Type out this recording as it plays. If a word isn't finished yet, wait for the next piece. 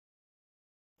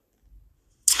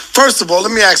First of all,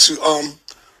 let me ask you,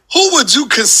 who would you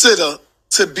consider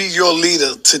to be your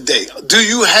leader today? Do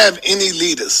you have any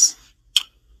leaders?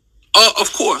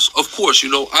 Of course. You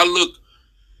know, I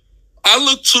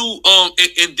look to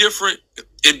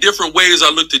in different ways. I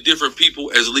look to different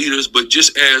people as leaders, but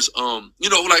just as you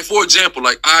know, like for example,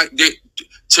 like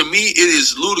to me, it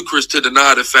is ludicrous to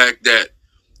deny the fact that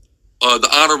the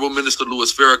Honorable Minister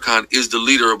Louis Farrakhan is the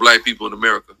leader of Black people in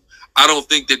America. I don't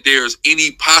think that there's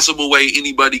any possible way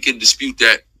anybody can dispute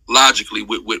that logically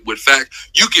with fact.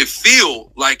 You can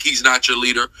feel like he's not your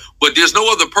leader, but there's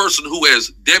no other person who has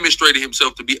demonstrated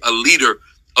himself to be a leader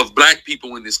of Black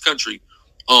people in this country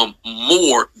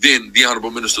more than the Honorable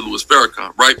Minister Louis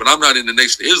Farrakhan, right? But I'm not in the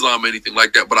Nation of Islam or anything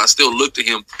like that, but I still look to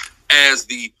him as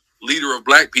the leader of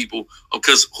Black people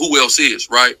because who else is,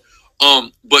 right?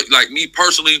 But like me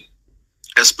personally,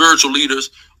 as spiritual leaders,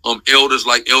 elders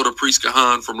like Elder Priest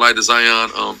Kahan from Light of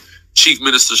Zion, Chief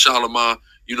Minister Shalimar,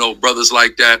 you know, brothers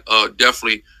like that,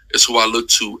 definitely is who I look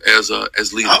to as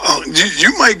leaders.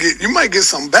 You might get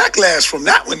some backlash from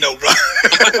that one though, bro.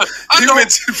 You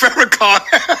mentioned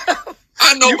Farrakhan.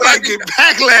 I know, you might get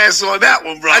backlash on that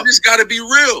one, bro. I just got to be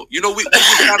real. You know, we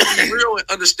just got to be real and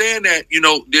understand that, you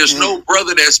know, there's no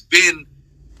brother that's done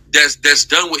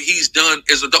what he's done.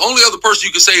 Is the only other person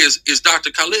you can say is Dr.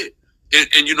 Khalid.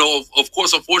 And you know, of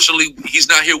course, unfortunately, he's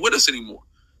not here with us anymore.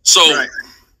 So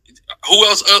who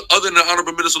else other than the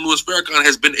Honorable Minister Louis Farrakhan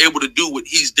has been able to do what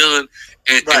he's done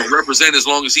and represent as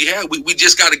long as he had? We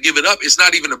just got to give it up. It's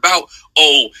not even about,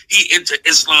 oh, he into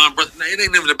Islam, but it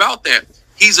ain't even about that.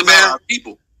 He's about our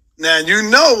people. Now, you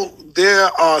know, there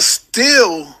are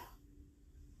still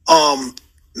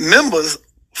members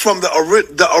from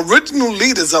the original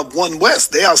leaders of One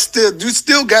West. You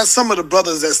still got some of the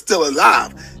brothers that's still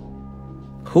alive.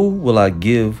 Who will I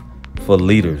give for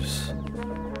leaders?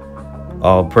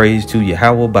 All praise to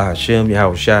Yahweh Bahashem,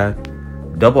 Yahweh Shai.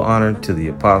 Double honor to the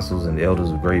apostles and the elders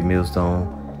of Great Millstone.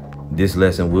 This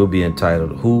lesson will be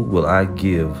entitled, Who Will I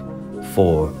Give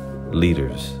for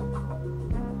Leaders?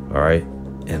 All right.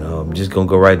 And I'm just going to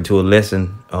go right into a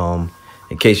lesson.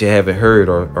 In case you haven't heard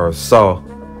or saw,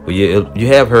 well, you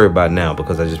have heard by now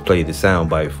because I just played the sound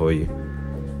bite for you.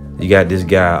 You got this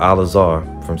guy, Al-Azhar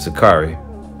from Sakari.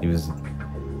 He was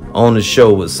on the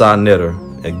show with Sa Neter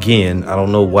again. I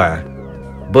don't know why,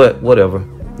 but whatever.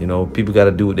 You know, people got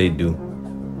to do what they do.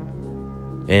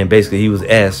 And basically, he was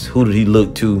asked, who did he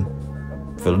look to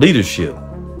for leadership?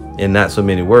 In not so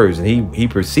many words. And he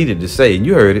proceeded to say, and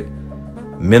you heard it,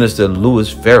 Minister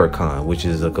Louis Farrakhan, which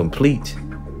is a complete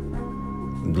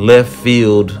left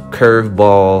field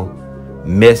curveball,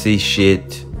 messy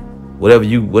shit, whatever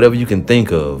you can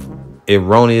think of,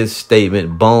 erroneous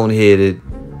statement, boneheaded,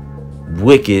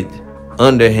 wicked,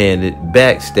 underhanded,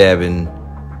 backstabbing,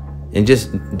 and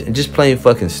just plain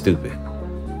fucking stupid.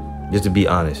 Just to be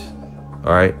honest.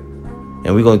 All right.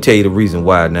 And we're gonna tell you the reason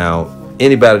why. Now,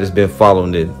 anybody that's been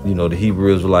following the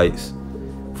Hebrew Israelites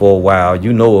for a while,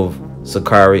 you know of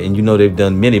Sakari, and you know they've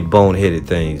done many boneheaded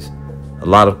things, a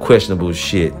lot of questionable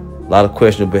shit, a lot of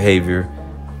questionable behavior,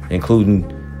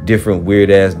 including different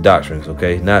weird ass doctrines.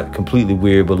 Okay, not completely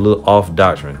weird, but a little off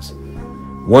doctrines.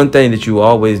 One thing that you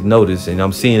always notice, and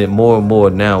I'm seeing it more and more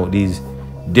now with these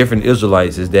different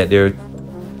Israelites, is that they're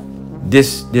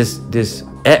this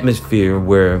atmosphere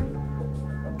where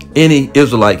any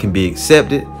Israelite can be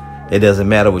accepted. It doesn't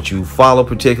matter what you follow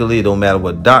particularly. It don't matter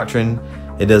what doctrine.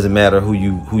 It doesn't matter who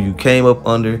you came up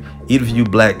under. Even if you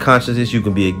black consciousness, you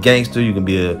can be a gangster. You can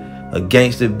be a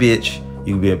gangster bitch.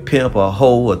 You can be a pimp, a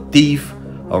hoe, a thief,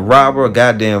 a robber, a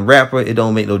goddamn rapper. It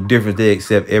don't make no difference. They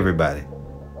accept everybody.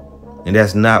 And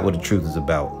that's not what the truth is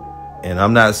about. And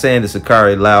I'm not saying that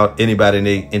Sakari allowed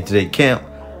anybody into their camp.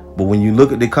 But when you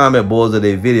look at the comment boards of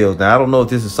their videos, now I don't know if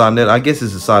this is Sa Neter. I guess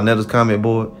this is Sa Neter's comment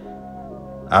board.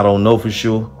 I don't know for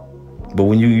sure. But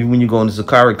when you go on the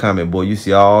Sakari comment board, you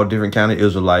see all different kind of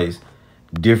Israelites,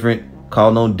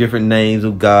 calling on different names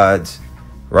of gods,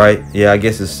 right? Yeah, I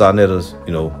guess it's Sa Neter's,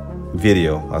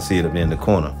 video. I see it up there in the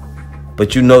corner.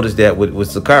 But you notice that with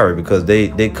Sakari, because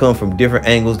they come from different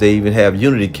angles. They even have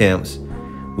unity camps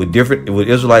with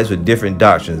Israelites with different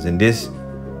doctrines. And this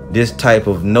type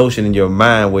of notion in your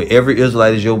mind where every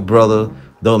Israelite is your brother,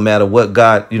 don't matter what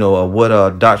God, or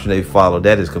what doctrine they follow,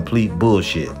 that is complete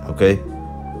bullshit. Okay.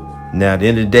 Now, at the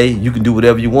end of the day, you can do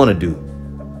whatever you want to do.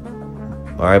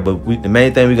 All right, but the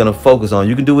main thing we're going to focus on,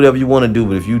 you can do whatever you want to do,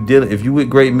 but if you with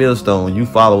Great Millstone, you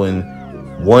following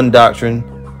one doctrine,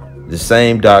 the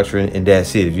same doctrine, and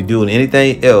that's it. If you're doing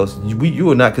anything else,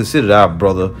 you are not considered our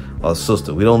brother or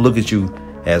sister. We don't look at you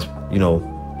as,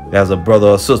 as a brother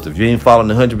or sister. If you ain't following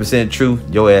the 100% truth,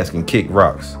 your ass can kick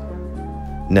rocks.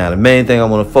 Now, the main thing I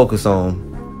want to focus on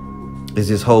is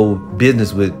this whole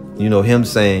business with, you know, him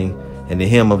saying, and the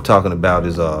him I'm talking about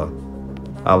is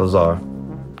Al-Azhar,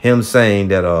 him saying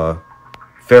that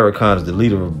Farrakhan is the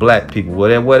leader of black people. Well,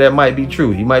 that might be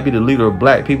true. He might be the leader of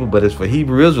black people, but as for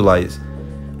Hebrew Israelites,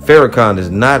 Farrakhan is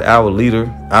not our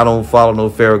leader. I don't follow no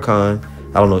Farrakhan.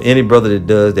 I don't know any brother that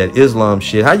does that Islam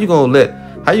shit. How you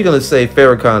gonna say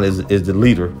Farrakhan is the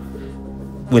leader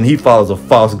when he follows a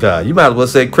false god? You might as well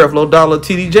say Creflo Dollar,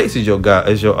 TD Jakes is your guy,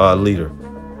 is your leader.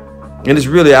 And it's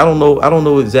really, I don't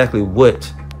know exactly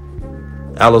what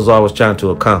Al-Azhar was trying to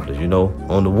accomplish. You know,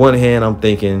 on the one hand, I'm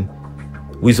thinking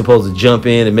we supposed to jump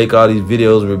in and make all these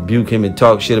videos and rebuke him and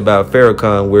talk shit about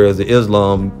Farrakhan, whereas the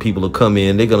Islam people will come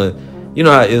in, they're gonna, you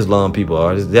know how Islam people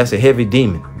are. That's a heavy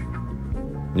demon.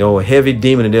 You know, a heavy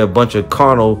demon, and they're a bunch of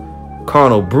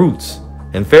carnal brutes.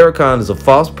 And Farrakhan is a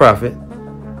false prophet.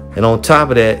 And on top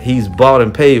of that, he's bought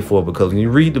and paid for, because when you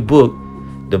read the book,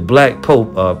 The Black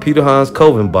Pope, Peter Hans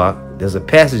Kovenbach, there's a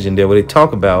passage in there where they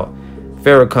talk about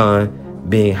Farrakhan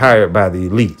being hired by the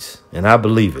elites. And I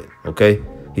believe it, okay?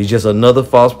 He's just another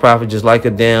false prophet, just like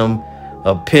a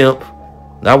pimp.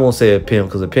 I won't say a pimp,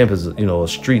 because a pimp is, you know, a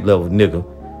street level nigga.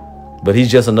 But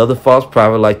he's just another false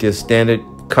prophet like your standard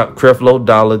Creflo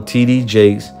Dollar, TD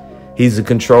Jakes. He's a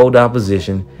controlled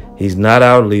opposition. He's not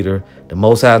our leader. The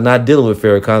Most High is not dealing with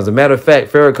Farrakhan. As a matter of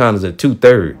fact, Farrakhan is a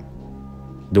 2/3.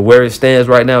 The where it stands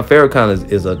right now, Farrakhan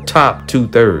is a top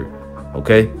 2/3.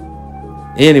 Okay?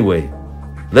 Anyway,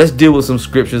 let's deal with some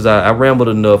scriptures. I rambled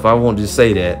enough. I won't just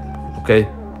say that. Okay?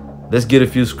 Let's get a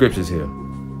few scriptures here.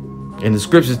 And the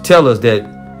scriptures tell us that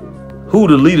who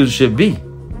the leaders should be.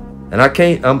 And I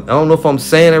don't know if I'm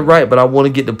saying it right, but I want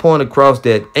to get the point across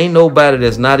that ain't nobody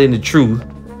that's not in the truth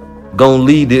gonna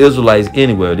lead the Israelites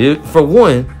anywhere. For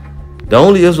one, the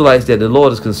only Israelites that the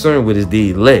Lord is concerned with is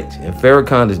the elect. And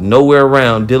Farrakhan is nowhere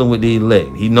around dealing with the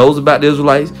elect. He knows about the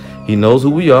Israelites. He knows who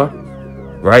we are,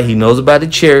 right? He knows about the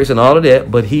chariots and all of that,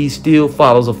 but he still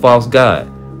follows a false god,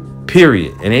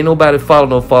 period. And ain't nobody follow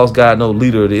no false god, no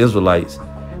leader of the Israelites,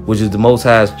 which is the Most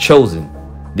High's chosen.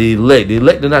 The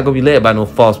elect are not going to be led by no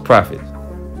false prophets.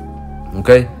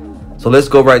 Okay? So let's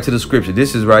go right to the scripture.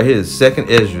 This is right here,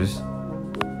 2nd Esdras.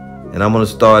 And I'm going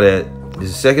to start at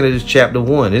this 2nd Esdras chapter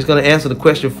 1. It's going to answer the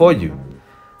question for you.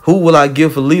 Who will I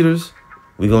give for leaders?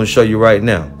 We're going to show you right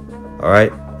now. All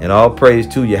right? And all praise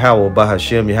to Yahweh,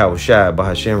 Bahashem, Yahweh Shai,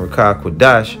 Bahashem, Rakah,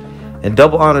 Quadash. And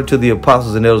double honor to the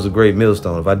apostles and elders of Great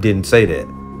Millstone, if I didn't say that,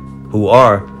 who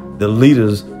are the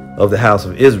leaders of the house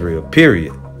of Israel,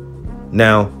 period.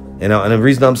 Now, and the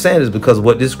reason I'm saying is because of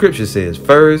what this scripture says.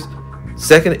 First,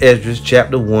 2nd Esdras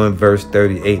chapter 1, verse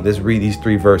 38. Let's read these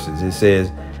 3 verses. It says,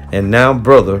 and now,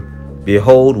 brother,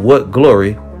 behold what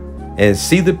glory, and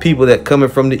see the people that coming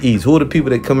from the east. Who are the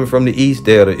people that coming from the east?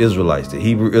 They are the Israelites, the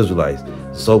Hebrew Israelites,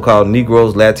 so-called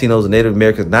Negroes, Latinos, and Native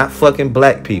Americans, not fucking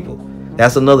black people.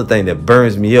 That's another thing that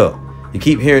burns me up. You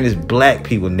keep hearing this black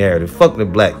people narrative. Fuck the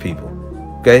black people.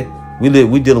 Okay?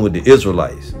 We dealing with the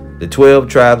Israelites. The 12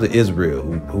 tribes of Israel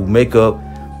who make up,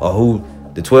 or who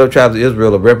the 12 tribes of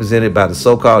Israel are represented by the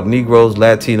so-called Negroes,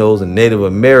 Latinos, and Native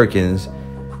Americans,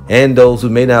 and those who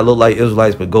may not look like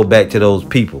Israelites but go back to those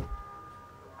people.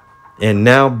 And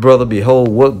now, brother, behold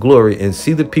what glory, and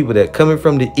see the people that coming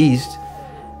from the east,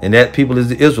 and that people is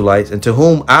the Israelites, and to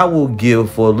whom I will give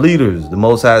for leaders. The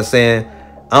Most High is saying,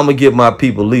 I'm going to give my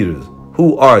people leaders.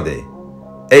 Who are they?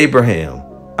 Abraham,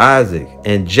 Isaac,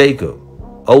 and Jacob,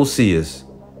 Osias,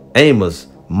 Amos,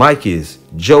 Micah,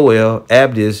 Joel,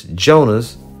 Abdias,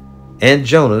 Jonas,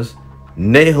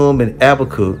 Nahum and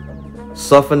Habakkuk,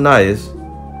 Sophonias,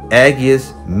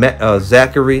 Aggeus,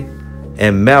 Zachary,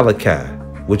 and Malachi,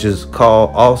 which is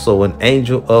called also an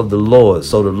angel of the Lord.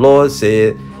 So the Lord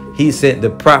said he sent the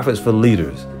prophets for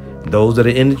leaders, those that are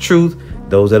in the truth,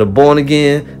 those that are born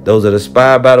again, those that are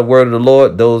inspired by the word of the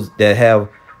Lord, those that have,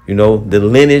 you know, the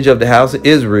lineage of the house of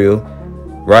Israel,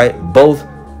 right? Both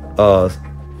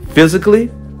physically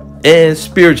and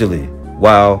spiritually.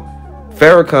 While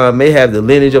Farrakhan may have the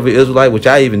lineage of an Israelite, which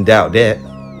I even doubt that.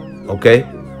 Okay?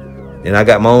 And I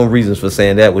got my own reasons for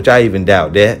saying that, which I even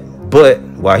doubt that. But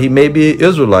while he may be an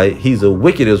Israelite, he's a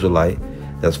wicked Israelite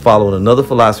that's following another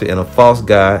philosophy and a false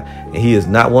god. And he is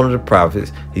not one of the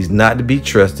prophets. He's not to be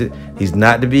trusted. He's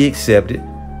not to be accepted.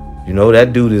 You know,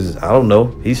 that dude is, I don't know,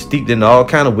 he's steeped in all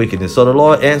kind of wickedness. So the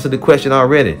Lord answered the question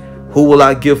already. Who will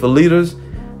I give for leaders?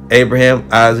 Abraham,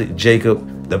 Isaac,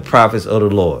 Jacob, the prophets of the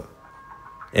Lord.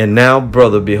 And now,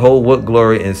 brother, behold what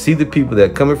glory, and see the people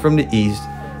that coming from the east,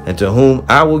 and to whom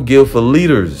I will give for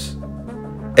leaders.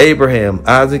 Abraham,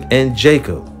 Isaac, and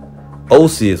Jacob.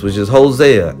 Osias, which is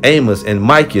Hosea. Amos and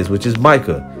Micah, which is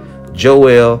Micah.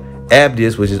 Joel,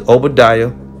 Abdias, which is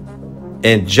Obadiah.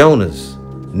 And Jonas,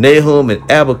 Nahum and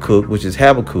Habakkuk, which is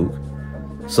Habakkuk,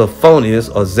 Sophonius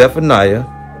or Zephaniah,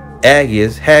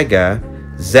 Aggeus, Haggai,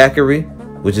 Zachary,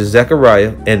 which is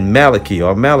Zechariah, and Malachi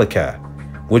or Malachi,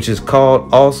 which is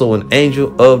called also an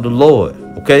angel of the Lord.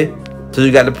 Okay, so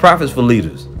you got the prophets for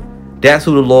leaders. That's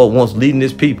who the Lord wants leading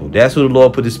his people. That's who the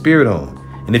Lord put his spirit on.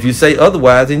 And if you say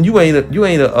otherwise, then you ain't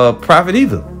a prophet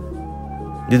either.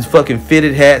 These fucking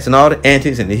fitted hats and all the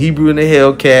antics and the Hebrew and the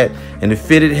Hellcat and the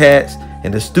fitted hats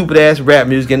and the stupid ass rap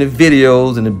music and the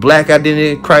videos and the black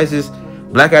identity crisis,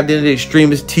 black identity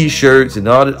extremist t-shirts and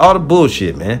all the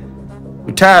bullshit, man.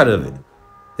 We're tired of it.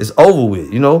 It's over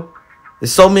with, you know.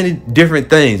 There's so many different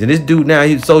things. And this dude now,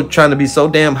 he's so trying to be so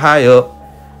damn high up.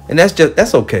 And that's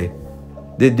okay.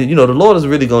 You know, the Lord is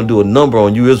really going to do a number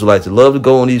on you Israelites that love to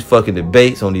go on these fucking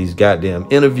debates, on these goddamn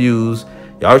interviews.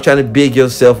 You're always trying to big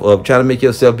yourself up, trying to make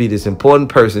yourself be this important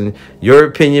person. Your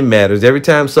opinion matters. Every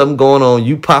time something going on,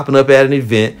 you popping up at an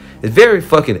event. It's very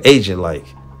fucking agent-like.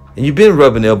 And you've been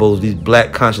rubbing elbows with these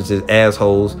black consciences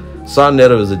assholes.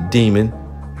 Sarnetta is a demon,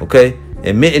 okay?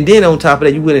 And then on top of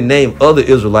that, you went and named other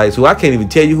Israelites who I can't even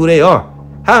tell you who they are.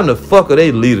 How in the fuck are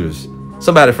they leaders?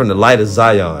 Somebody from the Light of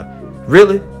Zion.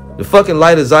 Really? The fucking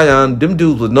Light of Zion, them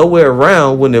dudes was nowhere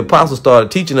around when the apostles started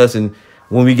teaching us, and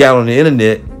when we got on the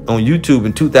internet on YouTube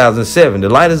in 2007. The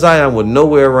Light of Zion was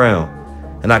nowhere around,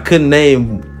 and I couldn't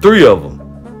name 3 of them.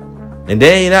 And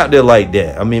they ain't out there like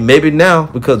that. I mean, maybe now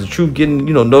because the truth getting,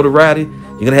 you know, notoriety,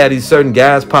 you're gonna have these certain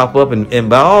guys pop up, and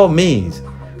by all means,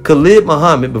 Khalid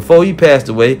Muhammad, before he passed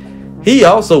away, he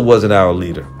also wasn't our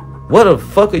leader. What the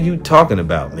fuck are you talking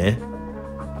about, man?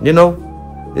 You know,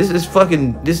 this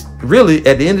really,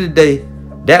 at the end of the day,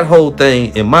 that whole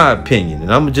thing, in my opinion,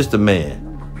 and I'm just a man,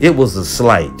 it was a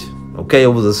slight, okay? It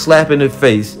was a slap in the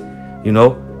face, you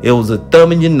know? It was a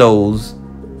thumb in your nose.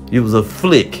 It was a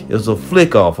flick. It was a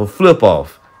flick off, a flip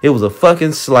off. It was a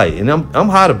fucking slight, and I'm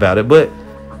hot about it, but,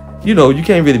 you know, you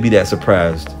can't really be that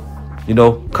surprised. You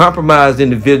know, compromised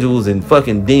individuals and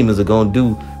fucking demons are gonna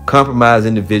do compromised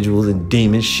individuals and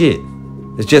demon shit.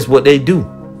 It's just what they do.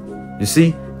 You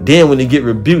see? Then when they get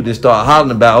rebuked and start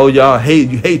hollering about, oh, y'all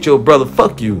you hate your brother.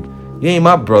 Fuck you. You ain't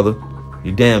my brother,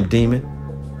 you damn demon.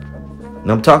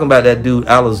 And I'm talking about that dude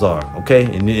Alazar, okay?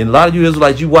 And a lot of you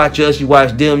Israelites, you watch us, you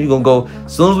watch them, you're gonna go,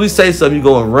 as soon as we say something, you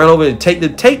go and run over and take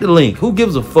the link. Who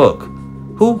gives a fuck?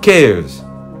 Who cares?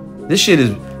 This shit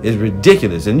is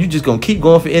ridiculous, and you just gonna keep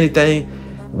going for anything.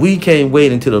 We can't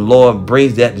wait until the Lord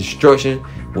brings that destruction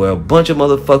where a bunch of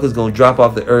motherfuckers gonna drop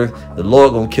off the earth. The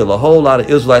Lord gonna kill a whole lot of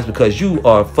Israelites because you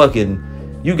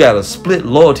got a split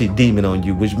loyalty demon on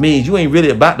you, which means you ain't really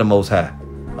about the Most High.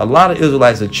 A lot of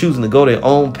Israelites are choosing to go their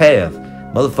own path.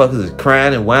 Motherfuckers is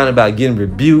crying and whining about getting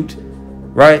rebuked,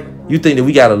 right? You think that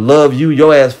we gotta love you,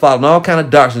 your ass following all kind of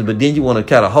doctrines, but then you want to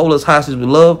kind of hold us hostage with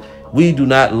love. We do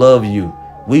not love you.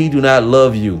 We do not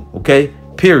love you, okay?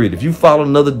 Period. If you follow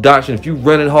another doctrine, if you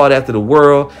running hard after the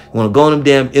world, you want to go on them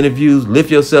damn interviews, lift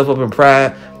yourself up in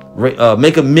pride,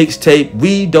 make a mixtape,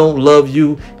 we don't love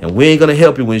you, and we ain't gonna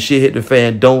help you when shit hit the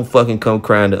fan. Don't fucking come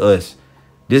crying to us.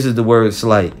 This is the word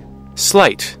slight.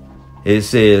 Slight. It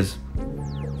says,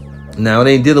 now it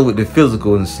ain't dealing with the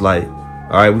physical and slight.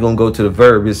 All right, we're gonna go to the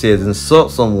verb. It says,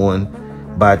 insult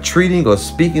someone by treating or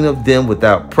speaking of them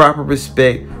without proper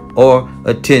respect or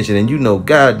attention. And you know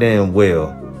goddamn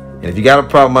well, and if you got a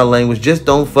problem with my language, just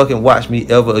don't fucking watch me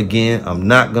ever again. I'm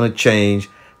not gonna change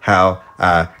how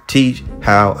I teach,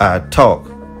 how I talk,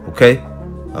 okay?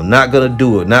 I'm not gonna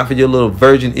do it. Not for your little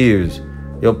virgin ears,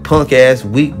 your punk ass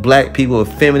weak black people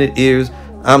with feminine ears.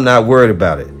 I'm not worried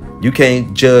about it. You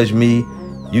can't judge me.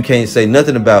 You can't say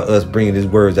nothing about us bringing these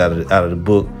words out of the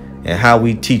book and how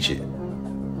we teach it.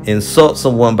 Insult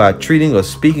someone by treating or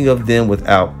speaking of them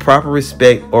without proper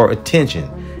respect or attention.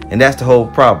 And that's the whole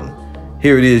problem.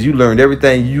 Here it is. You learned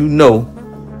everything you know.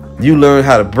 You learned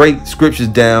how to break scriptures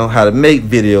down, how to make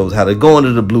videos, how to go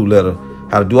into the blue letter,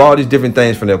 how to do all these different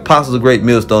things from the Apostles of Great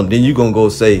Millstone. Then you going to go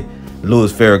say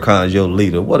Louis Farrakhan is your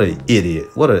leader. What an idiot.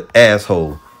 What an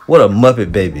asshole. What a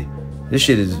Muppet baby. This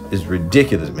shit is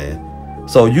ridiculous, man.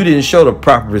 So you didn't show the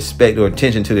proper respect or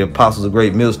attention to the Apostles of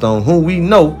Great Millstone, whom we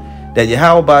know that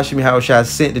Yahweh Bashim Yahushua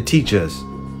sent to teach us.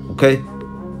 Okay?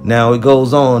 Now it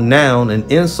goes on. Noun, an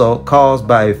insult caused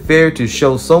by a failure to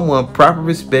show someone proper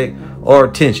respect or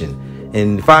attention.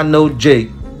 And if I know Jake,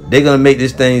 they're going to make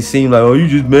this thing seem like, oh, you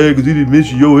just mad because he didn't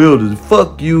mention your elders.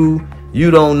 Fuck you.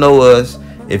 You don't know us.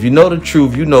 If you know the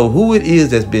truth, you know who it is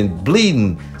that's been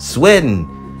bleeding, sweating,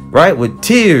 right, with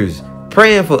tears,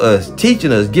 praying for us,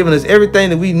 teaching us, giving us everything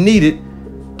that we needed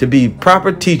to be proper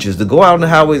teachers, to go out on the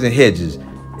highways and hedges.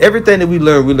 Everything that we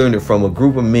learned it from a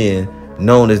group of men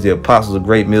known as the apostles of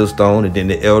Great Millstone, and then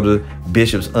the elder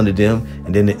bishops under them,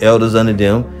 and then the elders under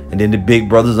them, and then the big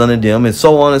brothers under them, and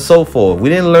so on and so forth. We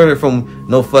didn't learn it from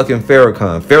no fucking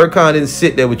Farrakhan. Farrakhan didn't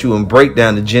sit there with you and break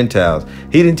down the Gentiles.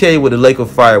 He didn't tell you what the lake of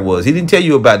fire was. He didn't tell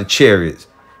you about the chariots.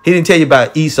 He didn't tell you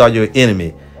about Esau, your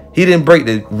enemy. He didn't break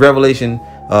the Revelation,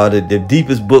 the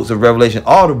deepest books of Revelation,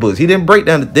 all the books. They didn't break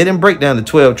down the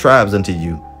 12 tribes unto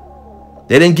you.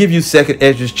 They didn't give you 2nd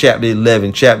Ezra chapter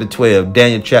 11, chapter 12,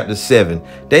 Daniel chapter 7.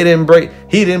 He didn't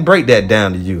break that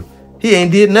down to you. He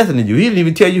ain't did nothing to you. He didn't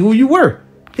even tell you who you were.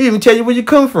 He didn't even tell you where you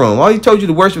come from. All he told you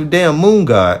to worship a damn moon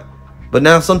god. But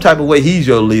now some type of way he's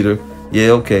your leader.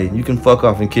 Yeah, okay, you can fuck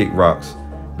off and kick rocks.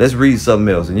 Let's read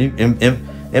something else.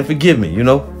 And forgive me, you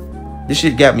know. This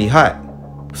shit got me hot.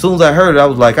 As soon as I heard it, I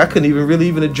was like, I couldn't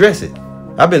even address it.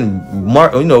 I've been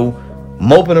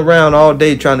moping around all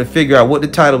day trying to figure out what the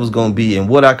title was going to be and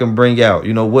what I can bring out,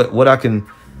 what I can,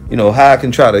 how I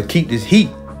can try to keep this heat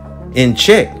in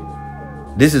check.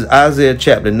 This is Isaiah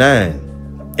chapter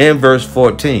 9 and verse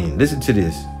 14. Listen to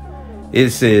this. It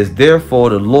says, therefore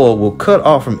the Lord will cut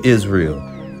off from Israel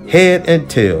head and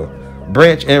tail,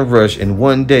 branch and rush in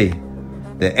one day.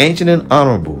 The ancient and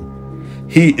honorable,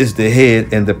 he is the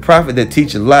head, and the prophet that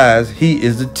teaches lies, he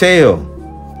is the tail.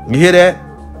 You hear that?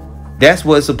 That's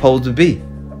what it's supposed to be.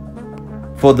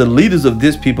 For the leaders of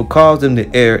this people cause them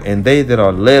to err, and they that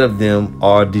are led of them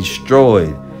are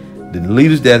destroyed. The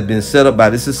leaders that have been set up by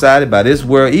this society, by this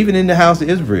world, even in the house of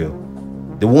Israel,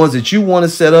 the ones that you want to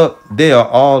set up, they are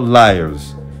all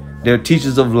liars. They're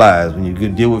teachers of lies. When you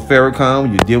deal with Farrakhan,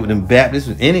 when you deal with them Baptists,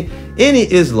 with any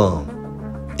Islam,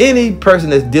 any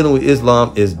person that's dealing with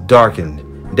Islam is darkened.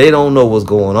 They don't know what's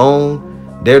going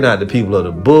on. They're not the people of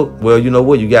the book. Well, you know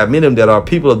what? You got many of them that are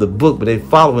people of the book, but they're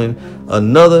following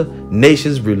another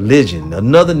nation's religion,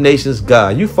 another nation's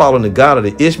God. You following the God of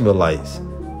the Ishmaelites,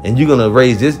 and you're gonna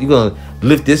raise this. You're gonna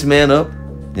lift this man up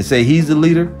and say he's the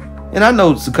leader. And I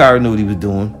know Sakari knew what he was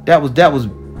doing. That was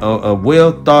a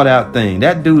well thought out thing.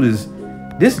 That dude is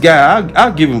this guy.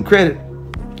 I'll give him credit.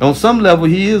 On some level,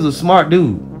 he is a smart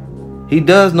dude. He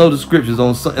does know the scriptures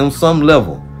on some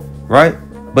level, right?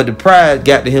 But the pride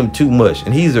got to him too much,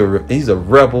 and he's a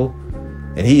rebel,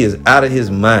 and he is out of his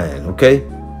mind. Okay,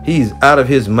 he's out of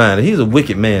his mind. And he's a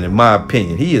wicked man, in my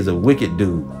opinion. He is a wicked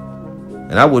dude,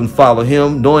 and I wouldn't follow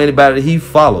him nor anybody that he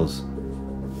follows.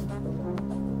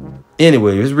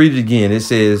 Anyway, let's read it again. It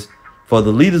says, "For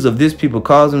the leaders of this people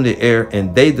cause them to err,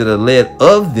 and they that are led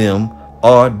of them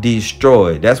are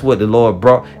destroyed." That's what the Lord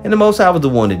brought, and the Most High was the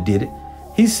one that did it.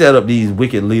 He set up these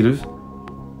wicked leaders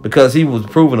because he was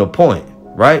proving a point,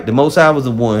 right? The Most High was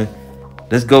the one.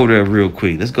 Let's go there real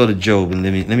quick. Let's go to Job and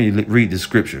let me read the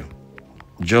scripture.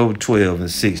 Job 12 and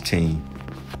 16.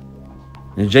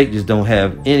 And Jake just don't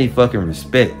have any fucking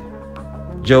respect.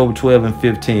 Job 12 and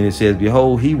 15, it says,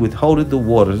 "Behold, he withholdeth the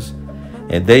waters,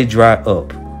 and they dry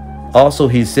up. Also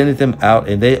he sendeth them out,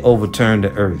 and they overturn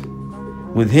the earth.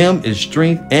 With him is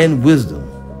strength and wisdom.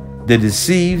 The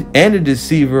deceived and the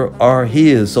deceiver are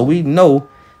his." So we know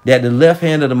that the left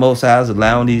hand of the Most High is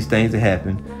allowing these things to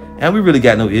happen. And we really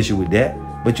got no issue with that.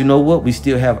 But you know what? We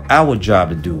still have our job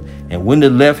to do. And when the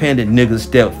left-handed niggas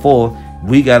step forward,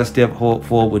 we got to step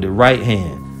forward with the right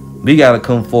hand. We got to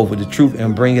come forward with the truth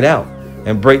and bring it out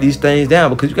and break these things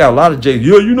down. Because you got a lot of J's.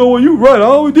 Yeah, you know what? You right. I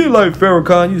always did like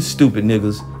Farrakhan. You stupid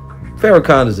niggas.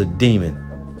 Farrakhan is a demon.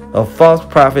 A false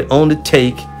prophet on the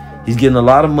take. He's getting a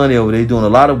lot of money over there, doing a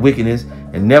lot of wickedness,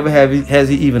 and never has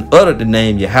he even uttered the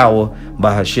name Yahweh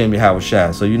by Hashem Yahweh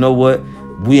Shai. So you know what?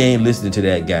 We ain't listening to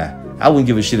that guy. I wouldn't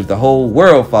give a shit if the whole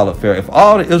world followed Farrakhan. If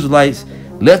all the Israelites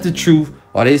left the truth,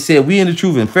 or they said we in the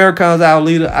truth and Farrakhan's our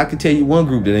leader, I can tell you one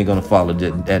group that ain't gonna follow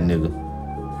that nigga.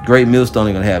 Great Millstone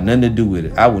ain't gonna have nothing to do with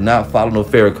it. I would not follow no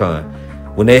Farrakhan.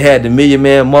 When they had the Million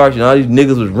Man March and all these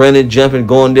niggas was running, jumping,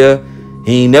 going there,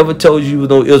 he ain't never told you was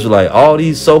no Israelite. All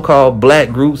these so-called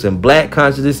black groups and black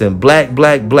consciousness and black,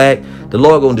 the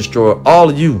Lord gonna destroy all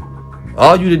of you.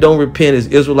 All you that don't repent as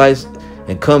Israelites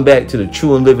and come back to the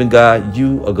true and living God,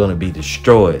 you are gonna be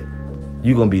destroyed.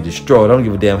 You're gonna be destroyed. I don't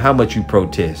give a damn how much you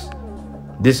protest.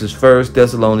 This is 1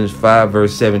 Thessalonians 5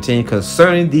 verse 17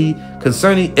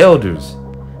 concerning elders.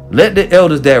 Let the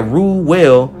elders that rule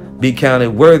well be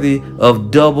counted worthy of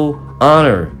double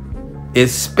honor,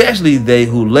 especially they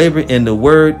who labor in the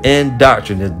word and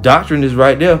doctrine. The doctrine is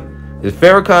right there. Is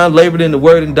Farrakhan labored in the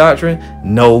word and doctrine?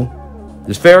 No.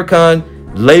 Is Farrakhan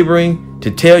laboring to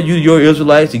tell you your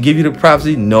Israelites, to give you the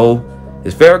prophecy? No.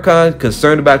 Is Farrakhan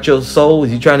concerned about your soul?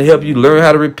 Is he trying to help you learn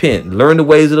how to repent, learn the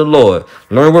ways of the Lord,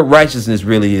 learn what righteousness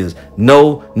really is?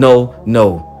 No, no,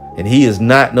 no. And he is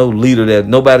not no leader that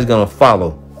nobody's going to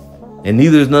follow. And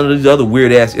neither is none of these other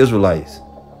weird ass Israelites.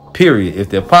 Period. If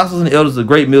the apostles and elders of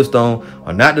Great Millstone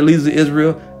are not the leaders of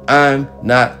Israel, I'm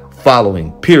not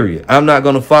following. Period. I'm not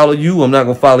going to follow you. I'm not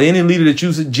going to follow any leader that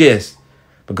you suggest,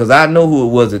 because I know who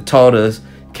it was that taught us,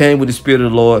 came with the Spirit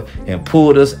of the Lord, and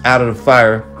pulled us out of the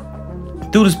fire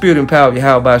through the Spirit and power of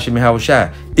Yahweh Shem Yahweh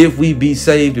Shai. If we be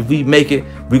saved, if we make it,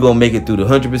 we're going to make it through the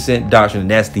 100% doctrine.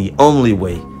 And that's the only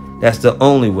way. That's the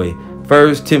only way.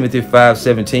 1 Timothy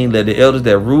 5:17, let the elders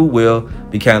that rule well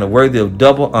be kind of worthy of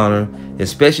double honor,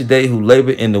 especially they who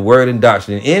labor in the word and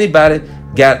doctrine. And anybody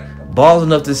got balls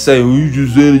enough to say, oh, you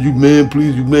just said it, you man,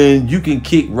 please, you man, you can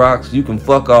kick rocks, you can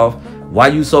fuck off. Why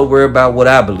you so worried about what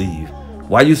I believe?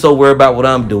 Why you so worried about what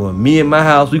I'm doing? Me and my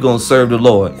house, we going to serve the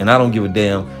Lord, and I don't give a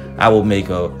damn. I will make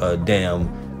a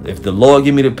damn. If the Lord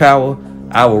give me the power,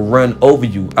 I will run over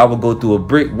you. I will go through a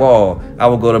brick wall. I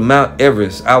will go to Mount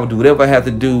Everest. I will do whatever I have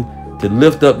to do to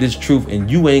lift up this truth, and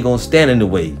you ain't gonna stand in the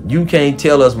way. You can't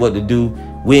tell us what to do.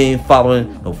 We ain't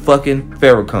following no fucking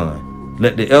Farrakhan.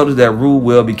 Let the elders that rule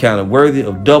well be counted worthy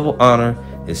of double honor,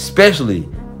 especially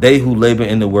they who labor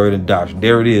in the word and doctrine.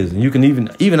 There it is. And you can even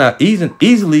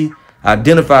easily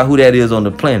identify who that is on the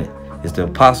planet. It's the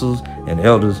apostles and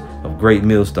elders of Great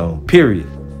Millstone. Period.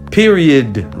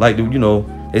 Like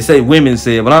they say women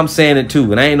said, but I'm saying it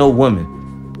too, and I ain't no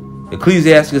woman.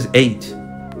 Ecclesiastes 8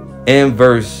 and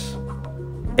verse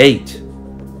 8.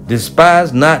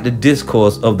 Despise not the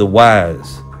discourse of the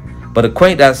wise, but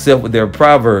acquaint thyself with their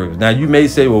proverbs. Now you may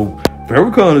say, well,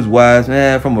 Farrakhan is wise,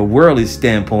 man, from a worldly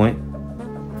standpoint.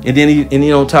 And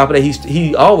then on top of that,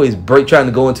 he always trying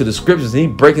to go into the scriptures, and he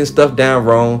breaking stuff down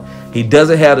wrong. He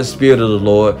doesn't have the Spirit of the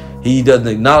Lord. He doesn't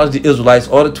acknowledge the Israelites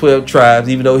or the 12 tribes,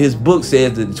 even though his book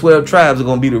says that the 12 tribes are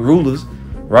going to be the rulers,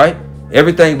 right?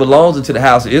 Everything belongs into the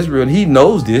house of Israel, and he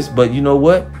knows this, but you know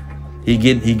what? He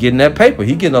getting that paper.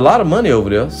 He getting a lot of money over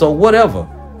there, so whatever.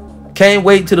 Can't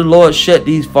wait till the Lord shut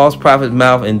these false prophets'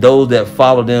 mouth, and those that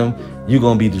follow them, you're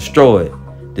going to be destroyed.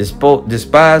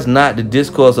 Despise not the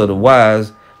discourse of the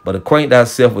wise, but acquaint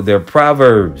thyself with their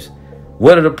proverbs.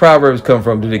 Where do the proverbs come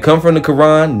from? Do they come from the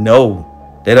Quran?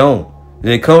 No, they don't. Do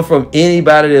they come from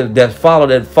anybody that followed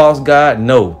that false god?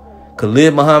 No.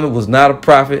 Khalid Muhammad was not a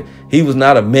prophet. He was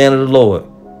not a man of the Lord.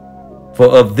 For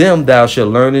of them thou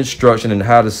shalt learn instruction and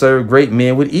how to serve great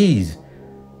men with ease.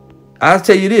 I'll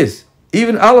tell you this.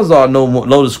 Even Al-Azhar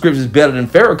know the scriptures better than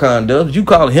Farrakhan does. You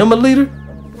call him a leader?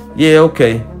 Yeah,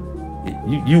 okay.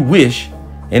 You wish.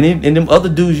 And them other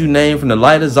dudes you name from the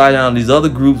Light of Zion, these other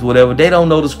groups, whatever, they don't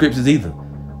know the scriptures either.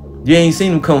 You ain't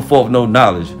seen them come forth with no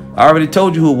knowledge. I already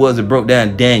told you who it was that broke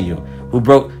down Daniel, who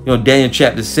broke, Daniel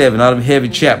chapter 7, all them heavy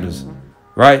chapters,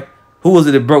 right? Who was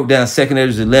it that broke down 2nd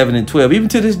Esdras 11 and 12? Even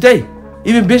to this day,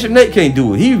 even Bishop Nate can't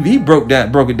do it. He broke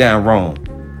it down wrong.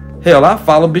 Hell, I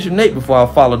follow Bishop Nate before I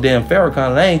follow damn Farrakhan,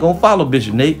 and I ain't gonna follow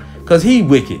Bishop Nate because he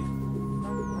wicked.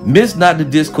 Miss not the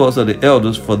discourse of the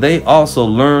elders, for they also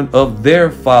learned of their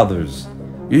fathers.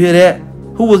 You hear that?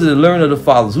 Who was it that learned of the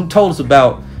fathers? Who told us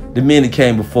about the men that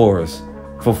came before us,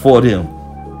 for them?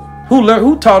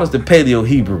 Who taught us the Paleo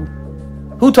Hebrew?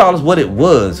 Who taught us what it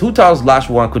was? Who taught us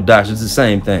Lashwan Kodash? It's the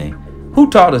same thing. Who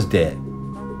taught us that?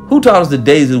 Who taught us the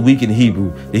days of the week in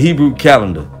Hebrew, the Hebrew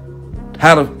calendar,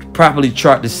 how to properly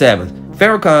chart the Sabbath?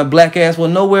 Farrakhan, black ass,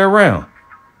 was nowhere around.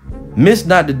 Miss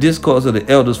not the discourse of the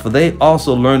elders, for they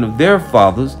also learned of their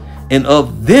fathers, and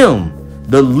of them,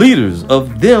 the leaders,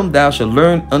 of them thou shalt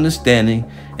learn understanding,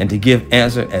 and to give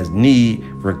answer as need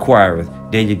requireth.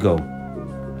 There you go.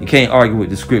 You can't argue with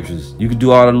the scriptures. You can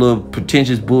do all the little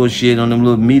pretentious bullshit on them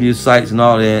little media sites and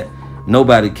all that.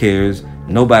 Nobody cares.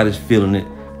 Nobody's feeling it.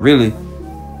 Really.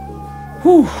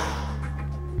 Whew.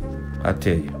 I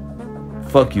tell you.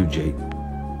 Fuck you, Jake.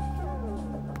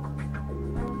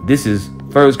 This is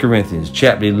 1 Corinthians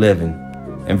chapter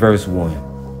 11 and verse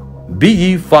 1. Be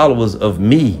ye followers of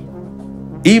me,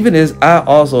 even as I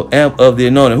also am of the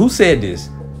anointed. Who said this?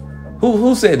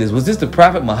 Who said this? Was this the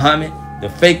prophet Muhammad? The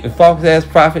fake, the false ass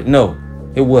prophet? No,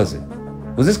 it wasn't.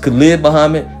 Was this Khalid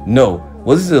Muhammad? No.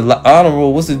 Was this the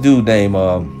honorable, what's the dude name?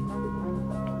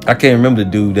 I can't remember the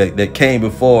dude that came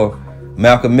before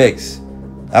Malcolm X.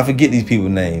 I forget these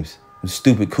people's names.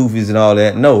 Stupid Kufis and all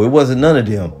that. No, it wasn't none of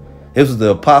them. It was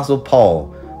the Apostle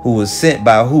Paul, who was sent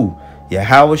by who?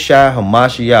 Yahweh Shai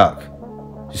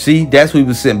HaMashiach. You see, that's who he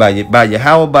was sent by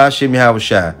Yahweh Ba'ashem Yahweh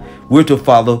Shai. We're to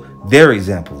follow their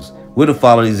examples. We're to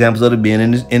follow the examples of the being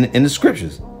in the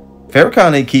scriptures.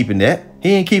 Farrakhan ain't keeping that.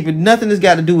 He ain't keeping nothing that's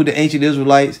got to do with the ancient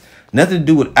Israelites. Nothing to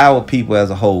do with our people as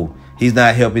a whole. He's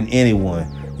not helping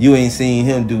anyone. You ain't seen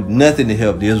him do nothing to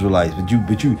help the Israelites. But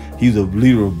he's a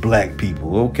leader of black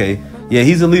people. Okay. Yeah,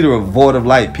 he's a leader of void of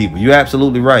light people. You're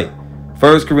absolutely right.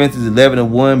 1 Corinthians 11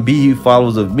 and 1, be ye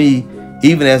followers of me,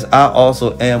 even as I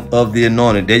also am of the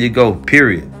anointed. There you go.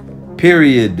 Period.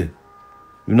 Period.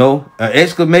 You know, an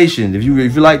exclamation if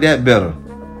you like that better.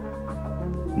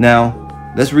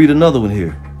 Now, let's read another one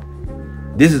here.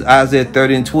 This is Isaiah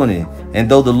 30:20. And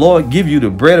though the Lord give you the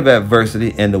bread of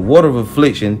adversity and the water of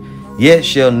affliction, yet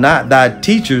shall not thy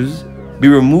teachers be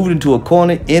removed into a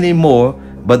corner anymore,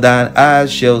 but thine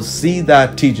eyes shall see thy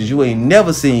teachers. You ain't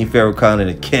never seen Farrakhan in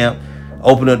a camp,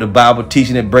 open up the Bible,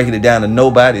 teaching it, breaking it down to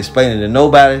nobody, explaining to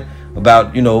nobody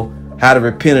about, you know, how to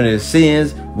repent of their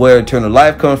sins, where eternal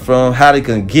life comes from, how they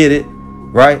can get it,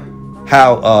 right?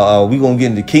 How we gonna get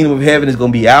in the kingdom of heaven, it's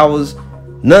gonna be ours.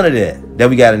 None of that. That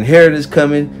we got inheritance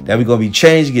coming, that we're gonna be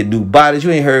changed, get new bodies.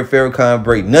 You ain't heard Farrakhan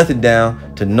break nothing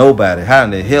down to nobody. How in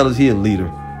the hell is he a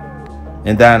leader?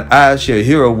 And thine eyes shall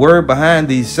hear a word behind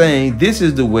thee, saying, this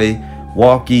is the way,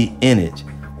 walk ye in it.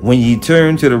 When ye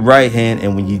turn to the right hand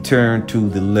and when ye turn to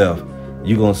the left,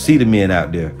 you're gonna see the men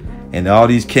out there. And all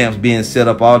these camps being set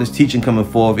up, all this teaching coming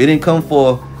forth. It didn't come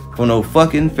forth from no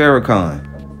fucking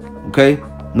Farrakhan. Okay?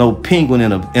 No penguin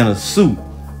in a suit,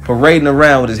 parading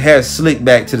around with his hair slicked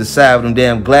back to the side with them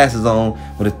damn glasses on,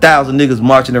 with 1,000 niggas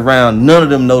marching around. None of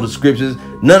them know the scriptures.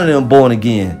 None of them born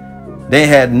again. They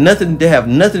had nothing. They have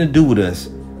nothing to do with us.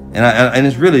 And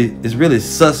it's really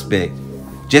suspect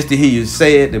just to hear you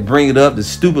say it, to bring it up, the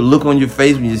stupid look on your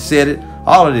face when you said it.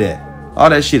 All of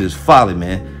that shit is folly,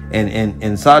 man.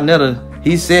 And Sarnetta,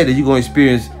 he said that you're gonna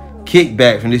experience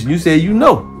kickback from this. You said you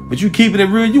know, but you keeping it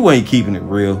real. You ain't keeping it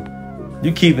real.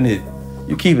 You keeping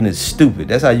it stupid.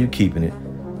 That's how you keeping it.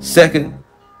 2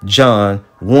 John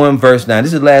 1 verse 9.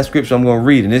 This is the last scripture I'm gonna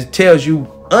read, and it tells you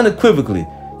unequivocally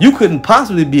you couldn't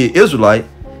possibly be an Israelite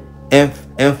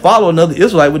and follow another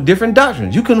Israelite with different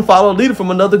doctrines. You couldn't follow a leader from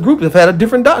another group that had a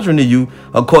different doctrine than you,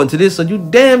 according to this. So you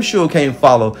damn sure can't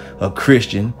follow a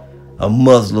Christian, a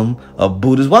Muslim, a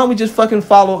Buddhist. Why don't we just fucking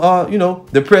follow, you know,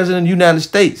 the president of the United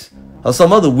States or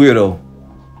some other weirdo?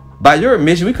 By your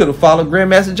admission, we could have followed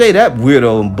Grandmaster Jay, that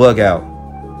weirdo and bug out.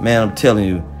 Man, I'm telling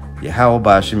you, Yahweh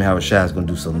Bashim Yahweh Shai is going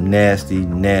to do some nasty,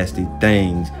 nasty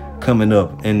things coming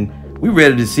up. And we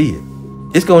ready to see it.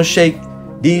 It's going to shake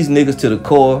these niggas to the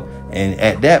core. And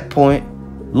at that point,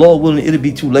 Lord willing, it'll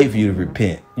be too late for you to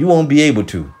repent. You won't be able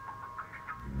to.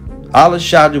 Allah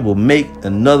Shadra will make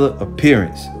another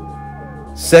appearance.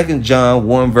 2 John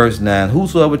 1 verse 9.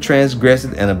 Whosoever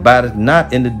transgresseth and abideth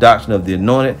not in the doctrine of the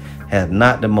anointed hath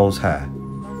not the Most High.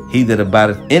 He that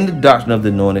abideth in the doctrine of the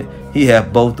anointed, he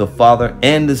hath both the Father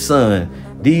and the Son.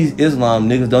 These Islam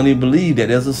niggas don't even believe that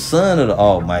there's a Son of the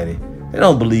Almighty. They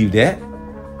don't believe that.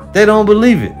 They don't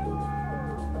believe it.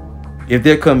 If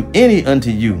there come any unto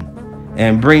you,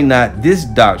 and bring not this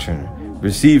doctrine,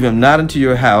 receive him not into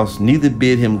your house, neither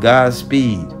bid him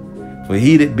Godspeed. For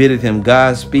he that biddeth him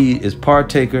Godspeed is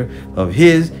partaker of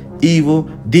his evil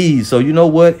deeds. So you know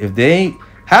what? If they ain't,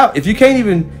 if you can't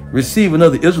even receive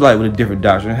another Israelite with a different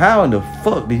doctrine, how in the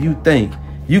fuck do you think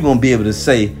you're gonna be able to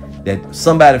say that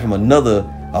somebody from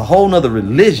a whole nother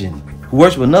religion who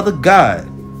worship another God,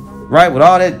 right, with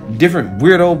all that different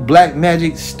weirdo black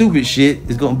magic stupid shit,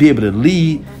 is gonna be able to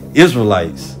lead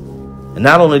Israelites? And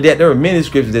not only that, there are many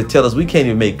scriptures that tell us we can't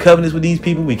even make covenants with these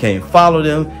people. We can't follow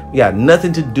them. We got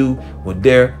nothing to do with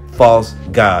their false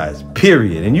gods,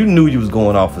 period. And you knew you was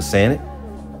going off for saying it,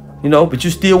 you know, but you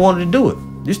still wanted to do it.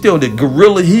 You still did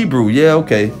guerrilla Hebrew. Yeah,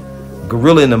 okay.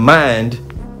 Gorilla in the mind.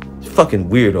 Fucking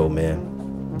weirdo,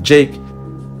 man. Jake,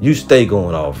 you stay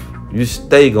going off. You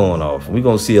stay going off. We're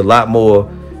going to see a lot more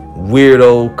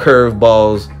weirdo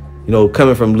curveballs, you know,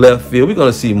 coming from left field. We're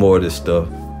going to see more of this stuff.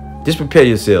 Just prepare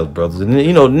yourselves, brothers. And,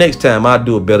 you know, next time I'll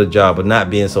do a better job of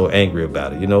not being so angry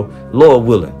about it, you know. Lord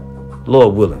willing.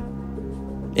 Lord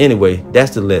willing. Anyway,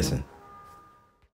 that's the lesson.